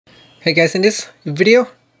Hey guys, in this video,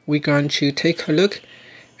 we're going to take a look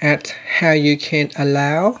at how you can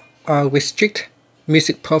allow or restrict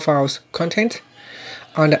music profiles content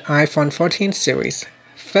on the iPhone 14 series.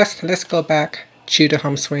 First, let's go back to the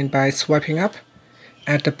home screen by swiping up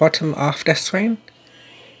at the bottom of the screen.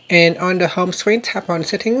 And on the home screen, tap on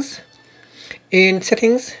Settings. In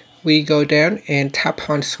Settings, we go down and tap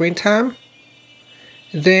on Screen Time.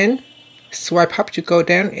 Then swipe up to go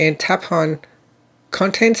down and tap on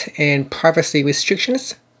Content and Privacy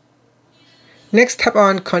Restrictions. Next, tap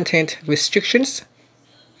on Content Restrictions.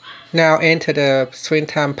 Now enter the screen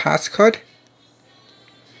time passcode.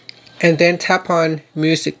 And then tap on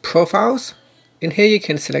Music Profiles. In here you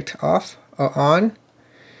can select off or on.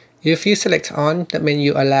 If you select on, that means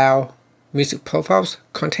you allow music profiles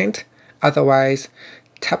content. Otherwise,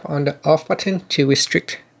 tap on the off button to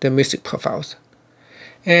restrict the music profiles.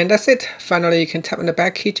 And that's it. Finally, you can tap on the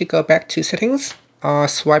back key to go back to Settings, or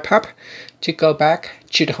swipe up to go back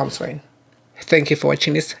to the home screen. Thank you for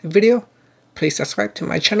watching this video. Please subscribe to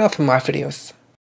my channel for more videos.